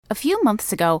A few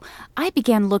months ago, I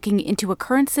began looking into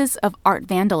occurrences of art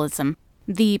vandalism,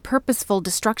 the purposeful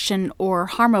destruction or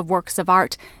harm of works of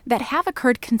art that have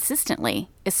occurred consistently,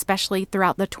 especially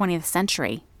throughout the 20th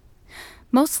century.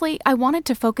 Mostly, I wanted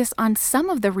to focus on some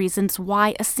of the reasons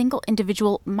why a single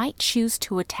individual might choose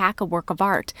to attack a work of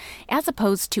art, as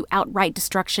opposed to outright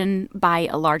destruction by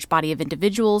a large body of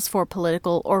individuals for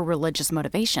political or religious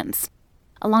motivations.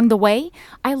 Along the way,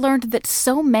 I learned that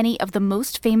so many of the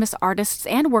most famous artists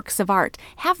and works of art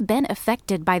have been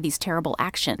affected by these terrible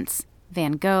actions.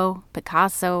 Van Gogh,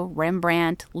 Picasso,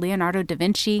 Rembrandt, Leonardo da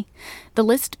Vinci. The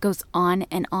list goes on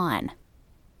and on.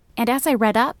 And as I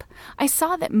read up, I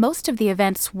saw that most of the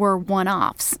events were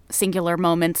one-offs, singular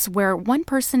moments where one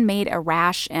person made a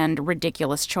rash and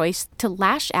ridiculous choice to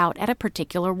lash out at a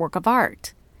particular work of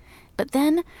art. But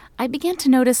then I began to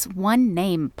notice one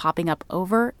name popping up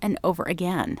over and over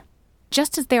again.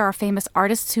 Just as there are famous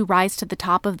artists who rise to the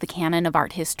top of the canon of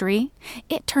art history,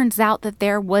 it turns out that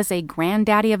there was a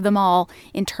granddaddy of them all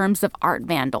in terms of art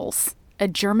vandals, a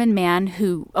German man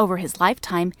who, over his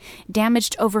lifetime,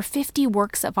 damaged over 50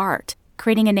 works of art,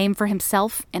 creating a name for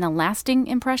himself and a lasting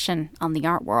impression on the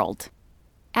art world.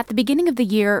 At the beginning of the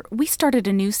year, we started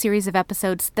a new series of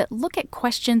episodes that look at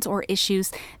questions or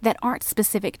issues that aren't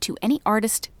specific to any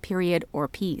artist, period, or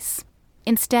piece.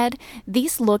 Instead,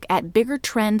 these look at bigger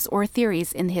trends or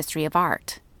theories in the history of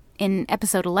art. In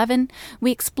episode 11,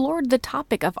 we explored the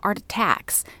topic of art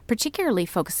attacks, particularly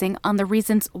focusing on the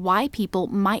reasons why people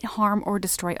might harm or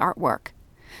destroy artwork.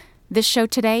 This show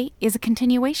today is a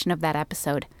continuation of that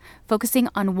episode, focusing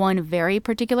on one very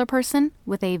particular person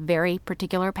with a very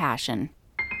particular passion.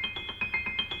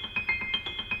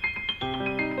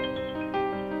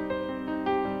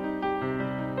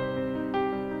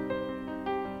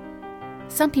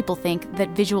 Some people think that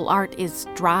visual art is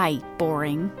dry,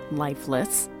 boring,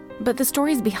 lifeless. But the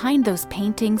stories behind those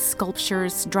paintings,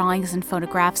 sculptures, drawings, and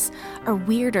photographs are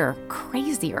weirder,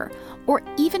 crazier, or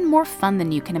even more fun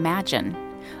than you can imagine.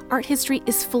 Art history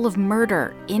is full of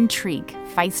murder, intrigue,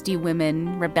 feisty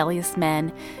women, rebellious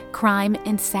men, crime,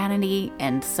 insanity,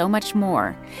 and so much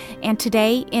more. And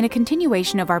today, in a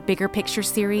continuation of our Bigger Picture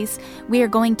series, we are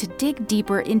going to dig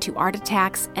deeper into art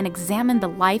attacks and examine the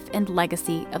life and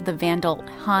legacy of the vandal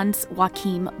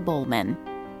Hans-Joachim Bohlmann.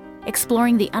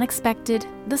 Exploring the unexpected,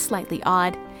 the slightly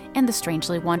odd, and the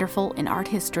strangely wonderful in art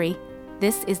history,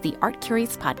 this is the Art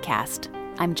Curious Podcast.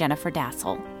 I'm Jennifer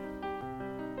Dassel.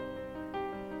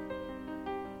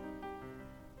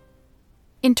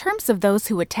 In terms of those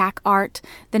who attack art,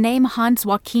 the name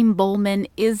Hans-Joachim Bohlmann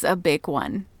is a big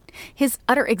one. His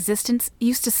utter existence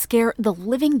used to scare the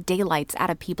living daylights out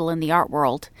of people in the art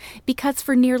world, because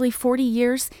for nearly 40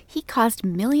 years, he caused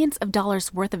millions of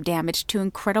dollars worth of damage to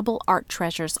incredible art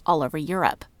treasures all over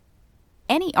Europe.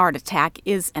 Any art attack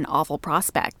is an awful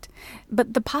prospect,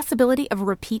 but the possibility of a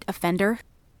repeat offender,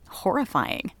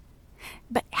 horrifying.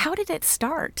 But how did it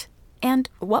start? And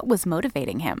what was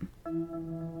motivating him?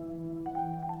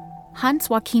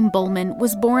 Hans-Joachim Bohlmann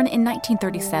was born in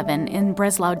 1937 in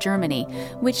Breslau, Germany,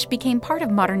 which became part of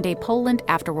modern-day Poland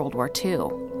after World War II.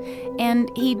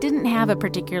 And he didn't have a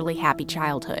particularly happy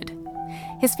childhood.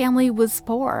 His family was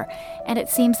poor, and it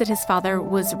seems that his father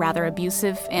was rather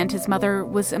abusive and his mother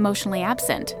was emotionally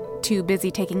absent, too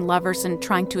busy taking lovers and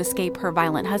trying to escape her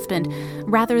violent husband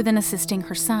rather than assisting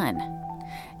her son.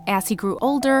 As he grew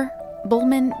older,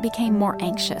 Bohlmann became more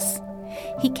anxious.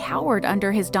 He cowered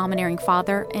under his domineering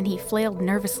father, and he flailed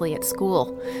nervously at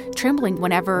school, trembling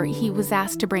whenever he was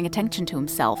asked to bring attention to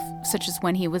himself, such as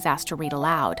when he was asked to read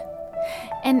aloud.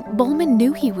 And Bohlmann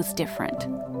knew he was different.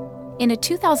 In a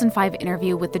 2005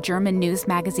 interview with the German news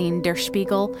magazine Der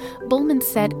Spiegel, Bohlmann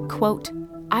said, quote,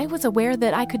 "I was aware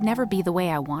that I could never be the way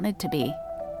I wanted to be."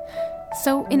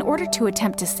 So in order to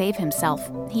attempt to save himself,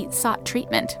 he sought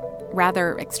treatment.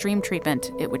 Rather extreme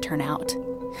treatment, it would turn out.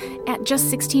 At just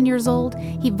 16 years old,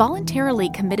 he voluntarily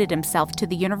committed himself to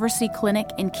the University Clinic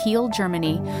in Kiel,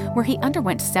 Germany, where he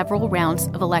underwent several rounds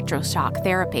of electroshock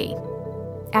therapy.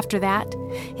 After that,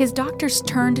 his doctors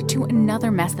turned to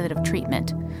another method of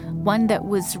treatment, one that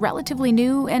was relatively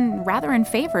new and rather in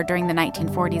favor during the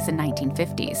 1940s and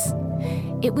 1950s.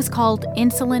 It was called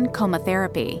insulin coma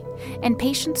therapy, and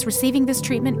patients receiving this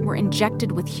treatment were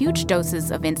injected with huge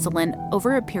doses of insulin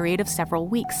over a period of several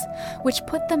weeks, which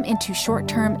put them into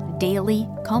short-term daily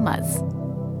comas.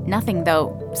 Nothing,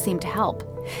 though, seemed to help,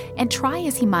 and try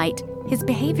as he might, his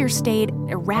behavior stayed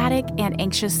erratic and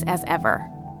anxious as ever.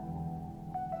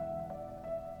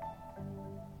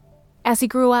 As he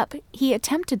grew up, he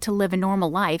attempted to live a normal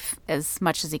life as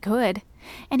much as he could,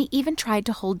 and he even tried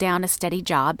to hold down a steady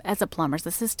job as a plumber's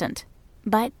assistant.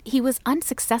 But he was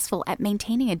unsuccessful at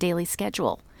maintaining a daily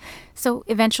schedule, So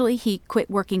eventually he quit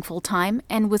working full-time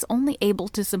and was only able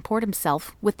to support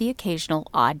himself with the occasional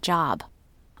odd job.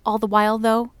 All the while,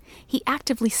 though, he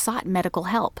actively sought medical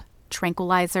help: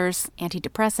 tranquilizers,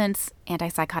 antidepressants,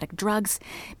 antipsychotic drugs,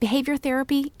 behavior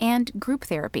therapy, and group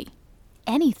therapy.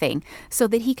 Anything so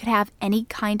that he could have any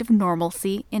kind of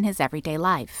normalcy in his everyday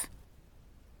life.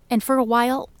 And for a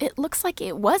while, it looks like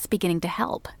it was beginning to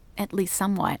help, at least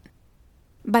somewhat.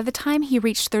 By the time he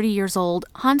reached 30 years old,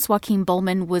 Hans-Joachim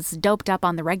Bohlmann was doped up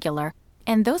on the regular,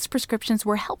 and those prescriptions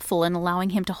were helpful in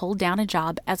allowing him to hold down a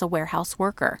job as a warehouse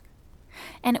worker.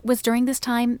 And it was during this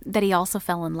time that he also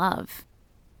fell in love.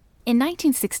 In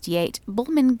 1968,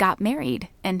 Bohlmann got married,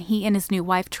 and he and his new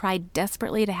wife tried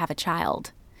desperately to have a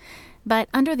child. But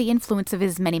under the influence of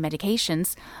his many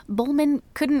medications, Bohlmann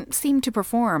couldn't seem to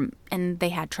perform, and they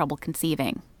had trouble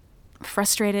conceiving.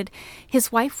 Frustrated,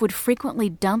 his wife would frequently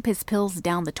dump his pills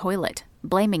down the toilet,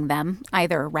 blaming them,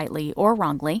 either rightly or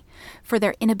wrongly, for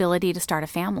their inability to start a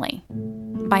family.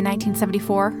 By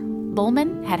 1974,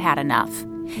 Bohlmann had had enough.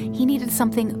 He needed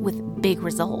something with big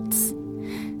results.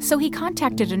 So he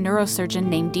contacted a neurosurgeon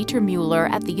named Dieter Müller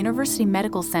at the University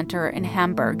Medical Center in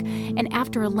Hamburg, and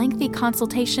after a lengthy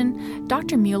consultation,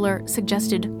 Dr. Müller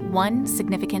suggested one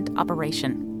significant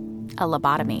operation: a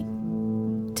lobotomy.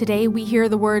 Today we hear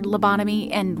the word lobotomy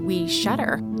and we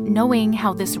shudder, knowing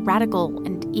how this radical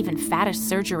and even faddish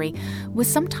surgery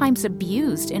was sometimes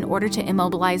abused in order to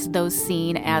immobilize those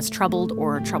seen as troubled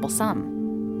or troublesome.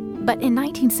 But in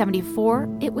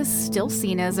 1974, it was still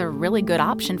seen as a really good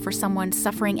option for someone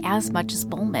suffering as much as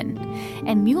Bohlmann,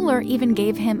 and Müller even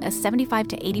gave him a 75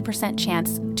 to 80%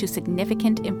 chance to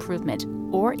significant improvement,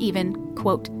 or even,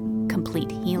 quote,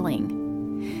 complete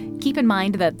healing. Keep in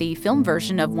mind that the film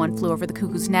version of One Flew Over the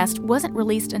Cuckoo's Nest wasn't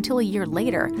released until a year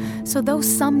later, so though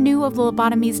some knew of the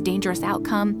lobotomy's dangerous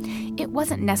outcome, it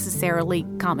wasn't necessarily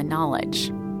common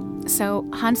knowledge. So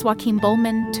Hans-Joachim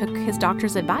Bohlmann took his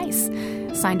doctor's advice,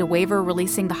 signed a waiver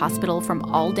releasing the hospital from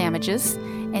all damages,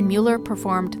 and Müller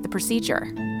performed the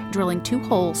procedure, drilling 2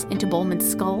 holes into Bohlmann's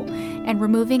skull and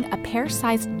removing a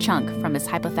pear-sized chunk from his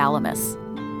hypothalamus.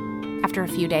 After a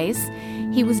few days,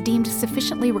 he was deemed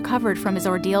sufficiently recovered from his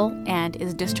ordeal and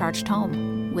is discharged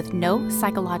home, with no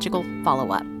psychological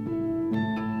follow-up.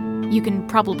 You can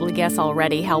probably guess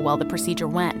already how well the procedure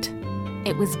went.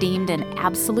 It was deemed an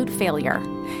absolute failure,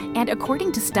 and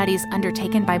according to studies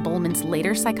undertaken by Bohlmann's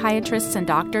later psychiatrists and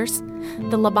doctors,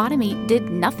 the lobotomy did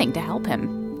nothing to help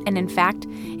him, and in fact,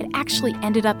 it actually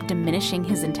ended up diminishing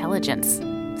his intelligence.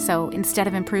 So instead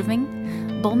of improving,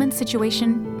 Bohlmann's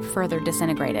situation further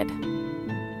disintegrated.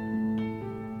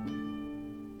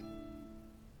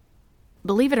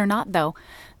 Believe it or not, though,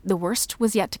 the worst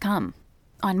was yet to come.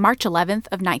 On March 11th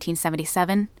of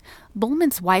 1977,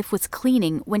 Bohlmann's wife was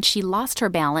cleaning when she lost her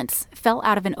balance, fell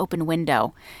out of an open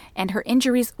window, and her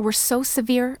injuries were so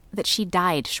severe that she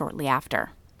died shortly after.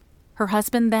 Her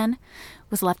husband, then,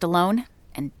 was left alone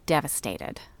and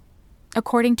devastated.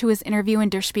 According to his interview in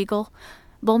Der Spiegel,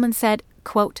 Bohlmann said,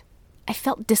 quote, "I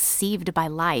felt deceived by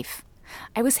life.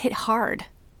 I was hit hard,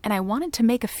 and I wanted to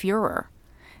make a furor.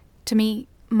 To me,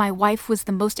 my wife was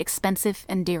the most expensive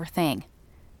and dear thing.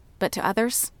 But to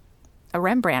others, a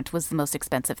Rembrandt was the most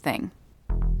expensive thing."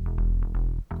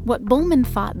 What Bohlmann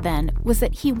thought then was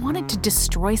that he wanted to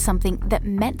destroy something that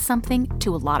meant something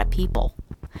to a lot of people.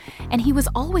 And he was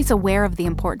always aware of the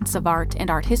importance of art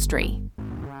and art history.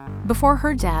 Before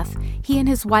her death, he and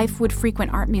his wife would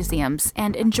frequent art museums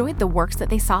and enjoyed the works that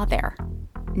they saw there.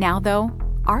 Now, though,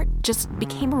 art just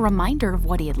became a reminder of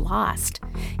what he had lost,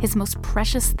 his most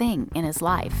precious thing in his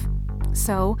life.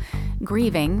 So,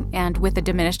 grieving, and with a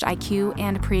diminished IQ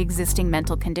and pre-existing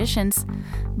mental conditions,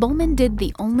 Bohlmann did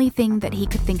the only thing that he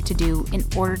could think to do in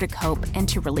order to cope and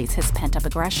to release his pent-up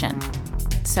aggression.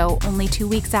 So, only 2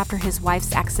 weeks after his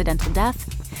wife's accidental death,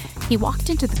 he walked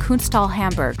into the Kunsthalle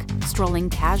Hamburg, strolling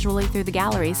casually through the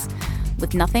galleries,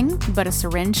 with nothing but a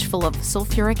syringe full of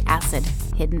sulfuric acid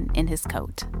hidden in his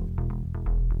coat.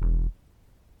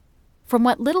 From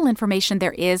what little information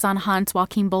there is on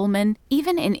Hans-Joachim Bohlmann,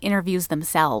 even in interviews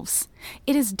themselves,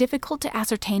 it is difficult to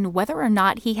ascertain whether or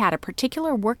not he had a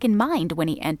particular work in mind when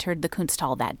he entered the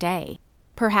Kunsthalle that day.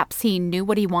 Perhaps he knew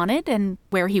what he wanted and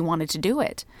where he wanted to do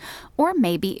it, or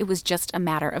maybe it was just a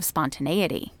matter of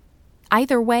spontaneity.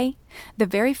 Either way, the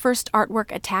very first artwork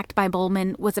attacked by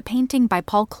Bohlmann was a painting by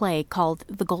Paul Klee called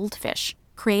The Goldfish,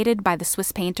 created by the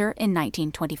Swiss painter in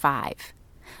 1925.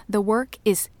 The work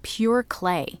is pure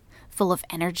clay, full of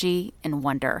energy and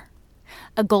wonder.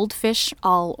 A goldfish,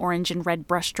 all orange and red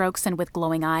brushstrokes and with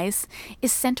glowing eyes,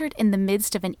 is centered in the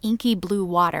midst of an inky blue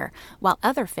water, while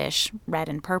other fish, red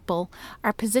and purple,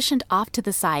 are positioned off to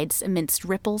the sides amidst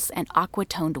ripples and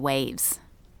aqua-toned waves.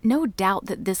 No doubt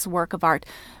that this work of art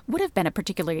would have been a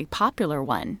particularly popular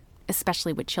one,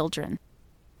 especially with children.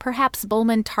 Perhaps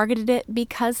Bohlmann targeted it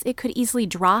because it could easily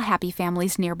draw happy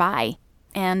families nearby.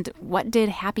 And what did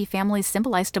happy families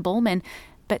symbolize to Bohlmann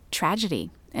but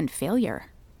tragedy and failure?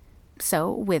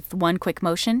 So, with one quick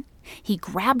motion, he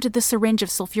grabbed the syringe of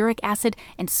sulfuric acid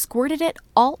and squirted it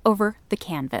all over the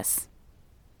canvas.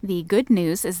 The good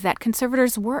news is that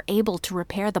conservators were able to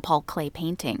repair the Paul Klee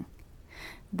painting.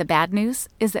 The bad news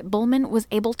is that Bohlmann was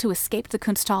able to escape the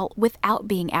Kunsthal without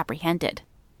being apprehended.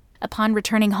 Upon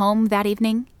returning home that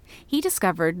evening, he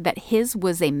discovered that his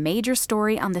was a major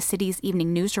story on the city's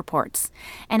evening news reports,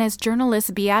 and as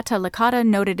journalist Beata Licata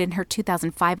noted in her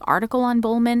 2005 article on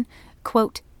Bohlmann,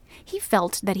 quote, he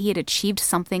felt that he had achieved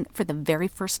something for the very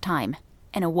first time,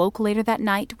 and awoke later that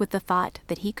night with the thought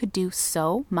that he could do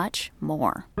so much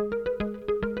more.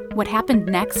 What happened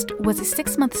next was a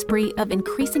 6-month spree of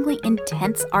increasingly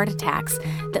intense art attacks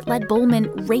that led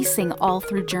Bohlmann racing all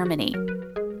through Germany.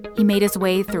 He made his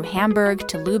way through Hamburg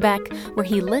to Lübeck, where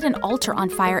he lit an altar on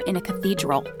fire in a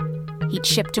cathedral. He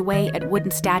chipped away at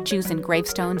wooden statues and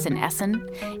gravestones in Essen,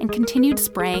 and continued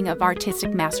spraying of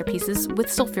artistic masterpieces with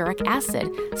sulfuric acid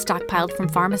stockpiled from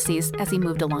pharmacies as he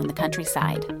moved along the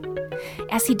countryside.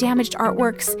 As he damaged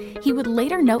artworks, he would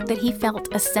later note that he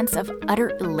felt a sense of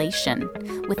utter elation,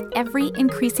 with every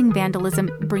increasing vandalism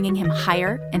bringing him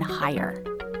higher and higher.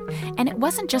 And it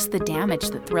wasn't just the damage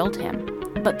that thrilled him,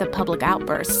 but the public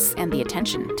outbursts and the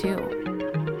attention,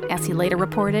 too. As he later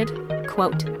reported,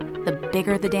 quote, the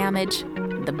bigger the damage,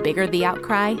 the bigger the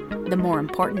outcry, the more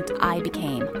important I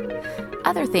became.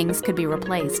 Other things could be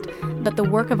replaced, but the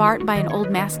work of art by an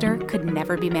old master could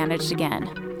never be managed again,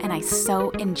 and I so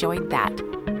enjoyed that.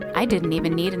 I didn't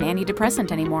even need an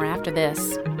antidepressant anymore after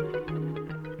this.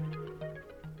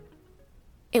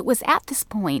 It was at this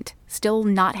point, still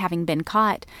not having been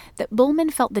caught, that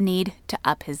Bohlmann felt the need to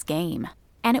up his game.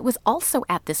 And it was also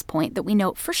at this point that we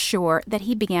know for sure that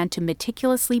he began to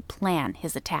meticulously plan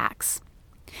his attacks.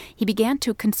 He began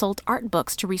to consult art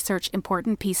books to research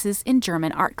important pieces in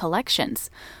German art collections,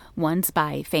 ones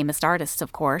by famous artists,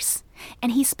 of course,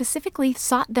 and he specifically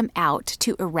sought them out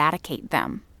to eradicate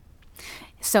them.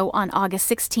 So on August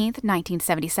 16,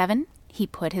 1977, he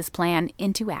put his plan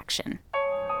into action.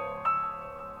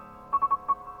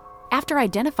 After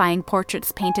identifying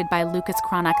portraits painted by Lucas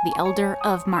Cranach the Elder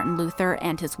of Martin Luther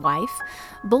and his wife,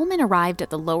 Bohlmann arrived at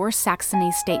the Lower Saxony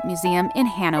State Museum in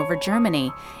Hanover,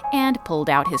 Germany, and pulled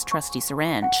out his trusty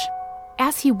syringe.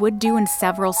 As he would do in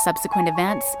several subsequent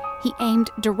events, he aimed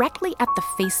directly at the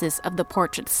faces of the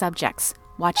portrait subjects,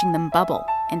 watching them bubble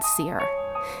and sear,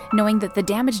 knowing that the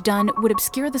damage done would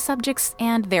obscure the subjects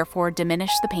and therefore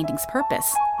diminish the painting's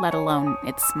purpose, let alone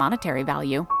its monetary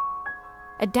value.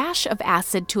 A dash of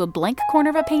acid to a blank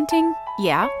corner of a painting?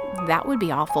 Yeah, that would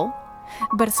be awful.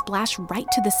 But a splash right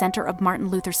to the center of Martin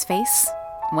Luther's face?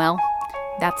 Well,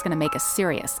 that's going to make a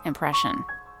serious impression.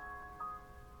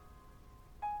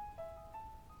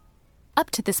 Up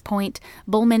to this point,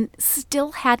 Bohlmann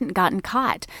still hadn't gotten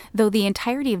caught, though the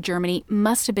entirety of Germany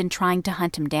must have been trying to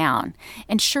hunt him down.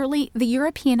 And surely the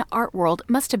European art world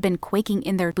must have been quaking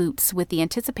in their boots with the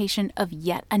anticipation of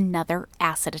yet another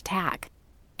acid attack.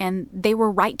 And they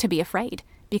were right to be afraid,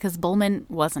 because Bohlmann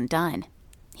wasn't done.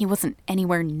 He wasn't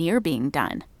anywhere near being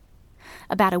done.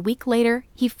 About a week later,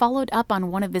 he followed up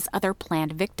on one of his other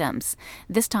planned victims,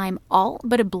 this time all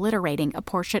but obliterating a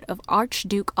portrait of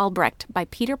Archduke Albrecht by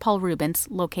Peter Paul Rubens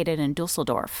located in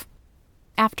Dusseldorf.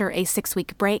 After a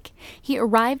 6-week break, he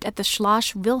arrived at the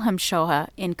Schloss Wilhelmshohe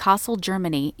in Kassel,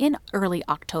 Germany in early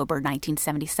October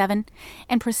 1977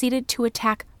 and proceeded to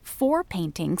attack 4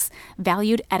 paintings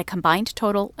valued at a combined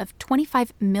total of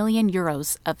 25 million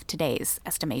euros of today's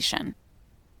estimation.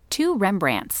 2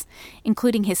 Rembrandts,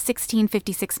 including his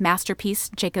 1656 masterpiece,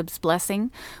 Jacob's Blessing,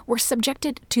 were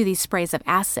subjected to these sprays of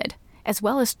acid, as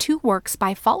well as 2 works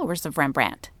by followers of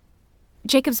Rembrandt.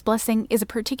 Jacob's Blessing is a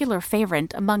particular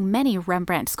favorite among many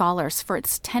Rembrandt scholars for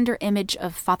its tender image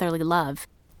of fatherly love,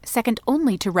 second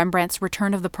only to Rembrandt's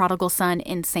Return of the Prodigal Son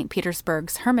in St.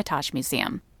 Petersburg's Hermitage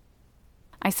Museum.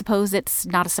 I suppose it's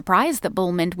not a surprise that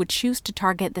Bohlmann would choose to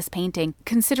target this painting,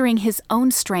 considering his own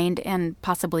strained and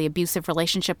possibly abusive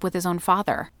relationship with his own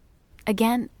father.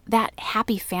 Again, that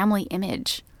happy family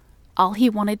image. All he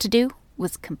wanted to do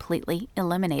was completely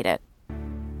eliminate it.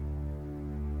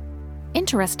 In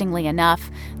Interestingly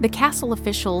enough, the castle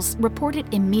officials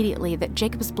reported immediately that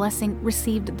Jacob's blessing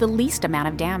received the least amount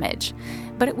of damage,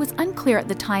 but it was unclear at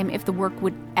the time if the work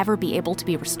would ever be able to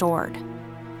be restored.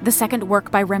 The second work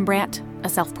by Rembrandt, a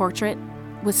self-portrait,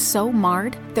 was so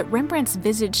marred that Rembrandt's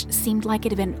visage seemed like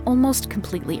it had been almost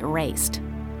completely erased.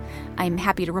 I'm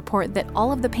happy to report that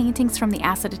all of the paintings from the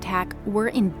acid attack were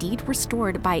indeed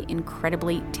restored by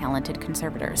incredibly talented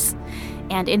conservators.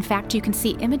 And in fact, you can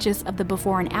see images of the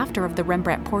before and after of the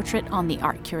Rembrandt portrait on the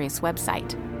Art Curious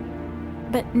website.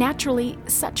 But naturally,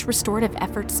 such restorative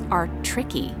efforts are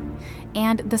tricky,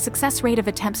 and the success rate of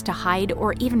attempts to hide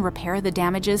or even repair the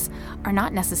damages are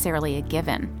not necessarily a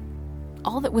given.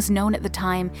 All that was known at the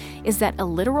time is that a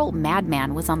literal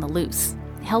madman was on the loose,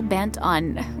 hell-bent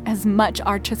on as much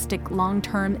artistic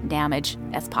long-term damage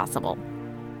as possible.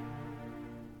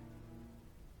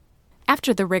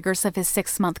 After the rigors of his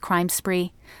 6-month crime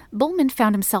spree, Bohlmann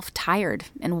found himself tired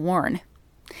and worn.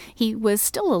 He was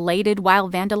still elated while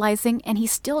vandalizing, and he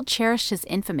still cherished his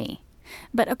infamy.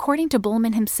 But according to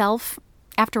Bohlmann himself,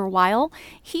 after a while,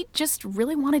 he just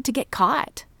really wanted to get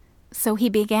caught. So he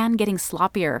began getting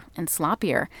sloppier and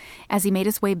sloppier as he made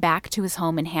his way back to his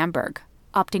home in Hamburg,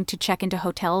 opting to check into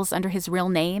hotels under his real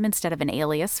name instead of an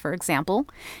alias, for example,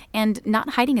 and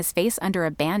not hiding his face under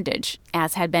a bandage,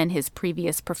 as had been his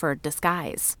previous preferred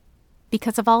disguise.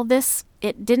 Because of all this,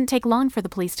 it didn't take long for the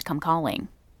police to come calling.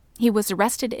 He was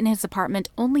arrested in his apartment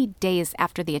only days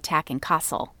after the attack in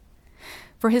Kassel.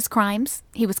 For his crimes,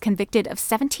 he was convicted of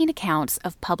 17 accounts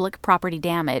of public property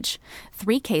damage,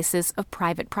 3 cases of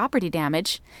private property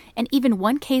damage, and even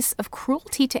 1 case of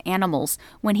cruelty to animals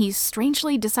when he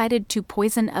strangely decided to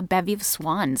poison a bevy of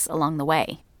swans along the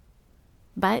way.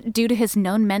 But due to his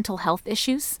known mental health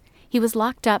issues, he was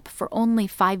locked up for only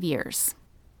 5 years.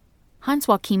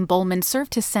 Hans-Joachim Bohlmann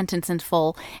served his sentence in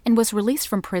full and was released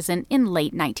from prison in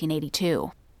late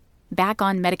 1982. Back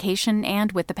on medication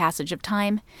and with the passage of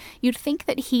time, you'd think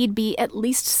that he'd be at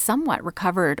least somewhat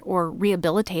recovered or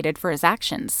rehabilitated for his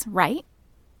actions, right?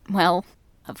 Well,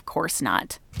 of course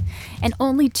not. And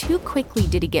only too quickly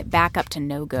did he get back up to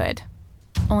no good.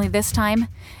 Only this time,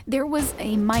 there was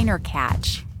a minor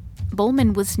catch.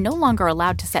 Bohlmann was no longer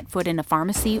allowed to set foot in a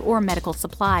pharmacy or medical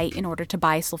supply in order to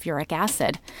buy sulfuric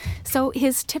acid, so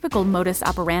his typical modus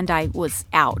operandi was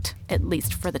out, at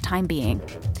least for the time being.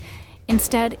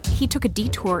 Instead, he took a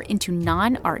detour into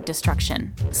non-art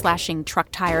destruction, slashing truck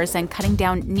tires and cutting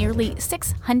down nearly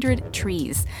 600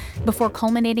 trees, before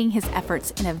culminating his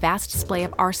efforts in a vast display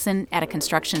of arson at a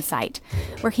construction site,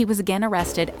 where he was again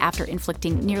arrested after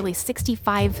inflicting nearly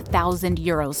 65,000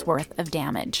 euros worth of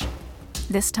damage.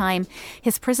 This time,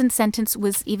 his prison sentence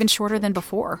was even shorter than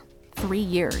before, 3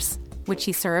 years, which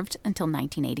he served until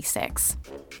 1986.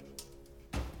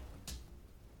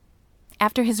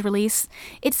 After his release,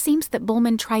 it seems that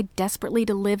Bohlmann tried desperately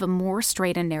to live a more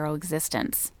straight and narrow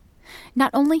existence. Not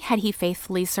only had he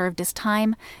faithfully served his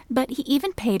time, but he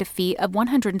even paid a fee of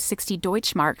 160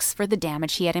 Deutschmarks for the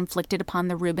damage he had inflicted upon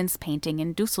the Rubens painting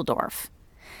in Dusseldorf.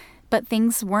 But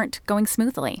things weren't going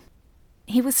smoothly.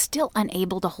 He was still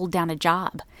unable to hold down a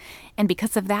job, and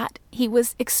because of that, he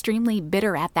was extremely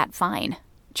bitter at that fine.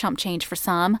 Chump change for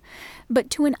some, but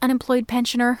to an unemployed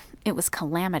pensioner, it was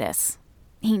calamitous.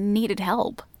 He needed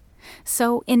help.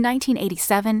 So in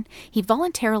 1987, he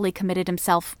voluntarily committed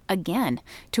himself again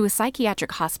to a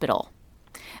psychiatric hospital.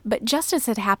 But just as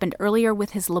had happened earlier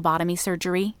with his lobotomy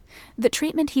surgery, the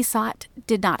treatment he sought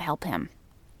did not help him.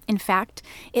 In fact,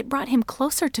 it brought him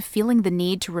closer to feeling the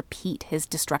need to repeat his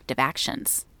destructive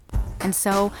actions. And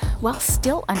so, while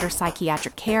still under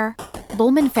psychiatric care,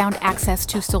 Bohlmann found access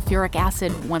to sulfuric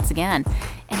acid once again,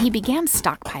 and he began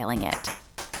stockpiling it.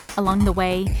 Along the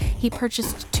way, he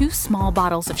purchased 2 small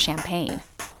bottles of champagne.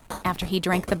 After he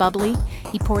drank the bubbly,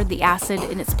 he poured the acid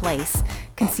in its place,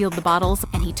 concealed the bottles,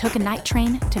 and he took a night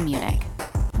train to Munich.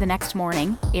 The next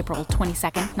morning, April 22,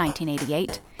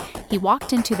 1988, he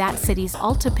walked into that city's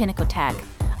Alte Pinakothek,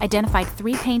 identified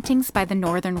 3 paintings by the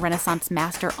Northern Renaissance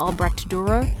master Albrecht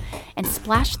Dürer, and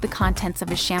splashed the contents of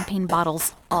his champagne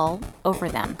bottles all over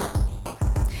them.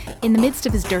 In the midst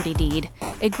of his dirty deed,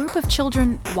 a group of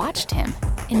children watched him,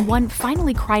 and one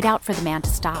finally cried out for the man to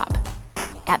stop.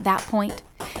 At that point,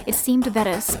 it seemed that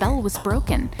a spell was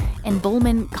broken, and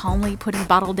Bohlmann calmly put his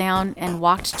bottle down and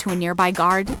walked to a nearby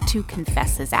guard to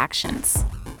confess his actions.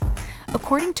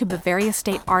 According to Bavaria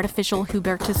state art official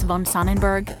Hubertus von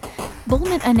Sonnenberg,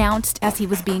 Bohlmann announced as he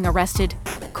was being arrested,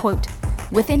 quote,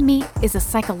 "Within me is a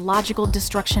psychological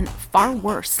destruction far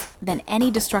worse than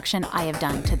any destruction I have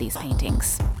done to these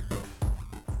paintings."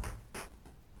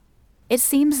 It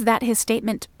seems that his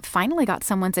statement finally got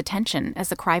someone's attention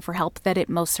as a cry for help that it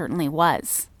most certainly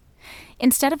was.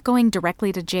 Instead of going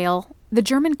directly to jail, the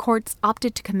German courts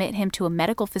opted to commit him to a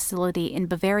medical facility in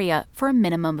Bavaria for a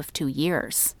minimum of 2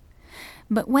 years.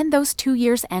 But when those 2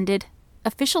 years ended,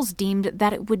 officials deemed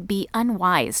that it would be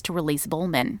unwise to release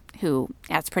Bohlmann, who,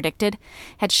 as predicted,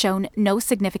 had shown no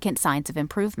significant signs of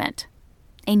improvement.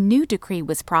 A new decree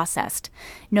was processed,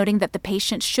 noting that the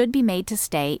patient should be made to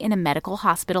stay in a medical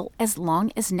hospital as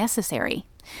long as necessary.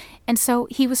 And so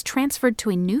he was transferred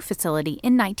to a new facility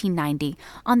in 1990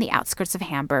 on the outskirts of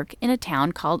Hamburg in a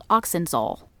town called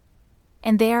Ochsenzoll.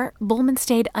 And there, Bohlmann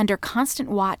stayed under constant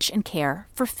watch and care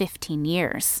for 15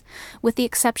 years, with the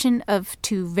exception of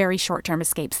 2 very short-term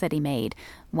escapes that he made,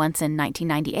 once in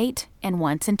 1998 and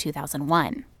once in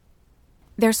 2001.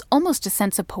 There's almost a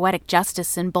sense of poetic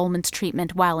justice in Bohlmann's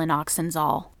treatment while in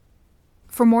Ochsenzoll.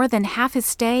 For more than half his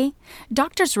stay,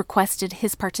 doctors requested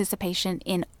his participation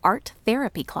in art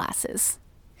therapy classes.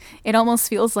 It almost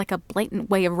feels like a blatant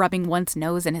way of rubbing one's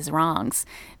nose in his wrongs,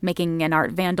 making an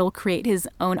art vandal create his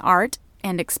own art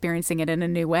and experiencing it in a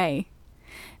new way.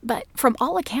 But from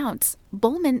all accounts,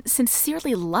 Bohlmann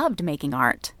sincerely loved making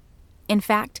art. In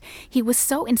fact, he was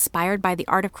so inspired by the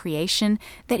art of creation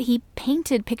that he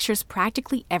painted pictures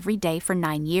practically every day for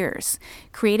 9 years,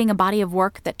 creating a body of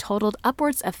work that totaled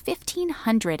upwards of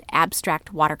 1,500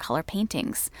 abstract watercolor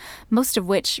paintings, most of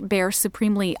which bear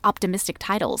supremely optimistic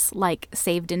titles like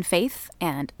Saved in Faith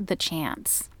and The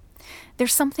Chance.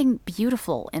 There's something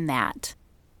beautiful in that.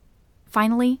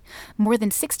 Finally, more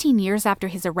than 16 years after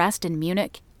his arrest in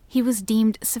Munich, he was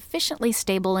deemed sufficiently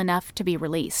stable enough to be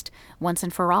released, once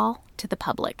and for all, to the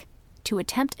public, to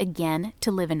attempt again to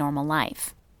live a normal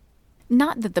life.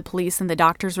 Not that the police and the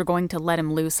doctors were going to let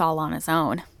him loose all on his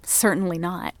own. Certainly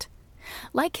not.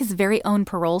 Like his very own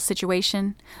parole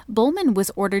situation, Bohlmann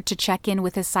was ordered to check in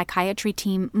with his psychiatry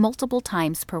team multiple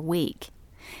times per week.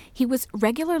 He was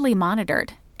regularly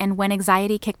monitored, and when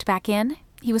anxiety kicked back in,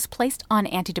 he was placed on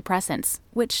antidepressants,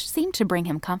 which seemed to bring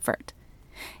him comfort.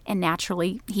 And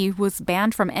naturally, he was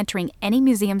banned from entering any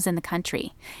museums in the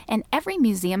country, and every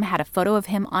museum had a photo of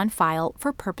him on file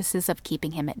for purposes of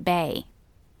keeping him at bay.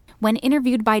 When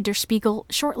interviewed by Der Spiegel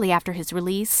shortly after his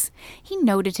release, he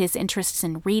noted his interests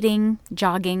in reading,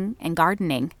 jogging, and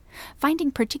gardening, finding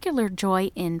particular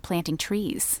joy in planting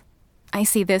trees. I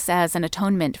see this as an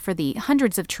atonement for the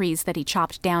hundreds of trees that he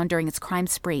chopped down during his crime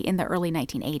spree in the early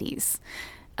 1980s.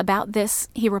 About this,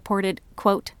 he reported,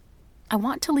 quote, "I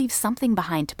want to leave something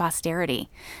behind to posterity,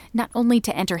 not only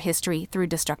to enter history through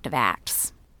destructive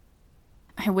acts."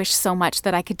 I wish so much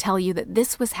that I could tell you that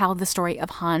this was how the story of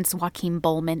Hans-Joachim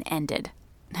Bohlmann ended.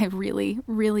 I really,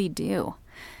 really do.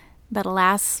 But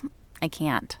alas, I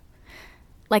can't.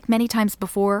 Like many times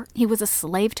before, he was a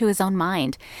slave to his own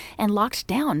mind and locked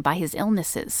down by his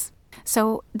illnesses.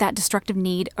 So that destructive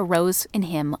need arose in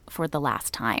him for the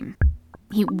last time.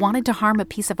 He wanted to harm a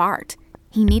piece of art.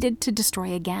 He needed to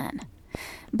destroy again.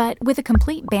 But with a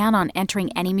complete ban on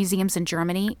entering any museums in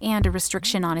Germany and a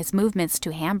restriction on his movements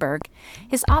to Hamburg,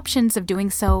 his options of doing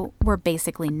so were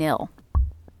basically nil.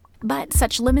 But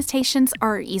such limitations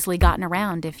are easily gotten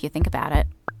around if you think about it.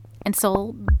 And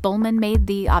so Bohlmann made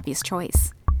the obvious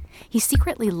choice. He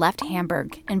secretly left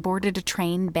Hamburg and boarded a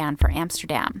train bound for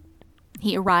Amsterdam.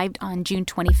 He arrived on June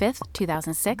 25,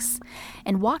 2006,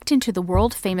 and walked into the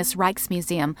world-famous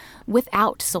Rijksmuseum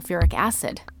without sulfuric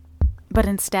acid. But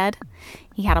instead,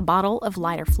 he had a bottle of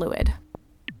lighter fluid.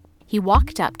 He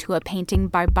walked up to a painting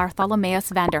by Bartholomeus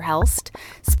van der Helst,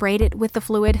 sprayed it with the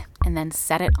fluid, and then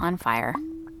set it on fire.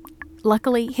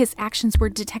 Luckily, his actions were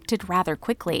detected rather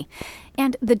quickly,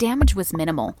 and the damage was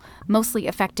minimal, mostly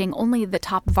affecting only the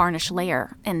top varnish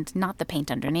layer and not the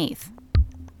paint underneath.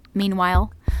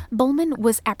 Meanwhile, Bohlmann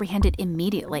was apprehended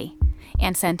immediately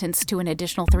and sentenced to an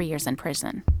additional 3 years in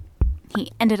prison.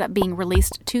 He ended up being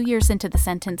released 2 years into the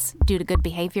sentence due to good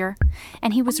behavior,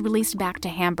 and he was released back to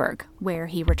Hamburg, where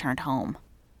he returned home.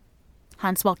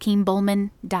 Hans-Joachim Bohlmann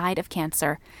died of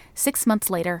cancer 6 months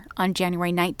later on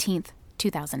January 19,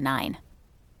 2009.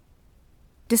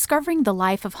 Discovering the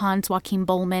life of Hans-Joachim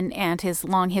Bohlmann and his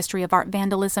long history of art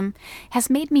vandalism has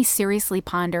made me seriously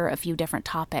ponder a few different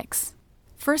topics.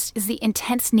 First is the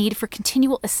intense need for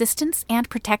continual assistance and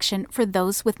protection for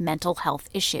those with mental health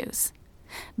issues.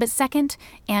 But second,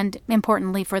 and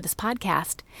importantly for this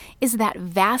podcast, is that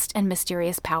vast and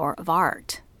mysterious power of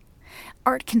art.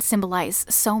 Art can symbolize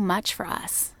so much for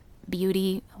us: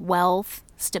 beauty, wealth,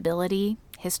 stability,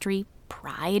 history,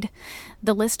 pride.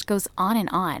 The list goes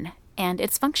on, and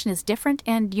its function is different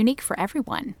and unique for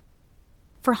everyone.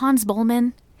 For Hans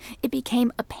Bohlmann, it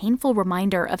became a painful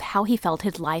reminder of how he felt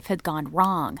his life had gone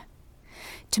wrong.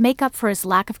 To make up for his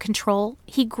lack of control,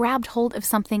 he grabbed hold of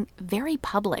something very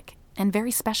public and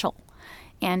very special,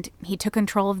 and he took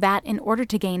control of that in order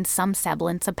to gain some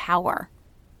semblance of power.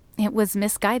 It was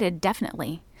misguided,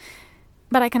 definitely.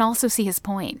 But I can also see his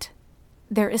point.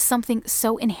 There is something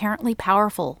so inherently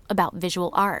powerful about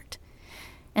visual art.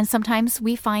 And sometimes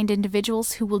we find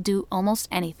individuals who will do almost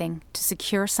anything to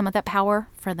secure some of that power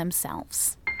for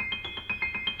themselves.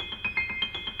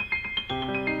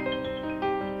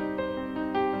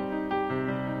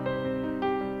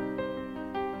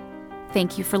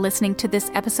 Thank you for listening to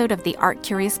this episode of the Art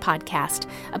Curious Podcast,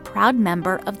 a proud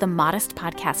member of the Modest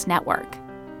Podcast Network.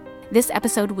 This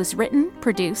episode was written,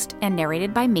 produced, and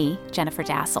narrated by me, Jennifer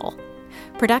Dassel.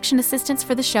 Production assistance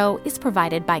for the show is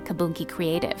provided by Kabunki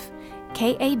Creative,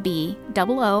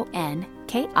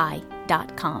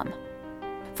 KABOONKI.com.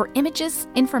 For images,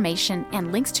 information,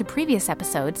 and links to previous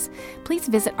episodes, please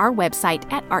visit our website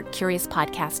at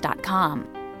artcuriouspodcast.com.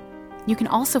 You can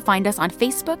also find us on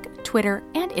Facebook, Twitter,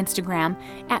 and Instagram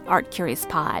at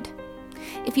ArtCuriousPod.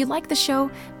 If you like the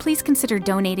show, please consider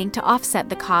donating to offset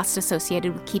the costs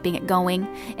associated with keeping it going,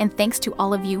 and thanks to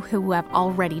all of you who have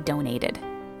already donated.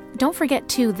 Don't forget,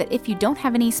 too, that if you don't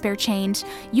have any spare change,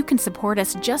 you can support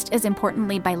us just as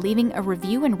importantly by leaving a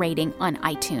review and rating on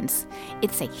iTunes.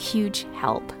 It's a huge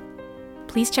help.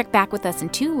 Please check back with us in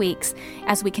 2 weeks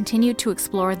as we continue to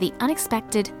explore the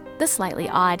unexpected, the slightly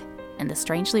odd, and the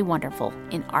strangely wonderful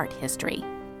in art history.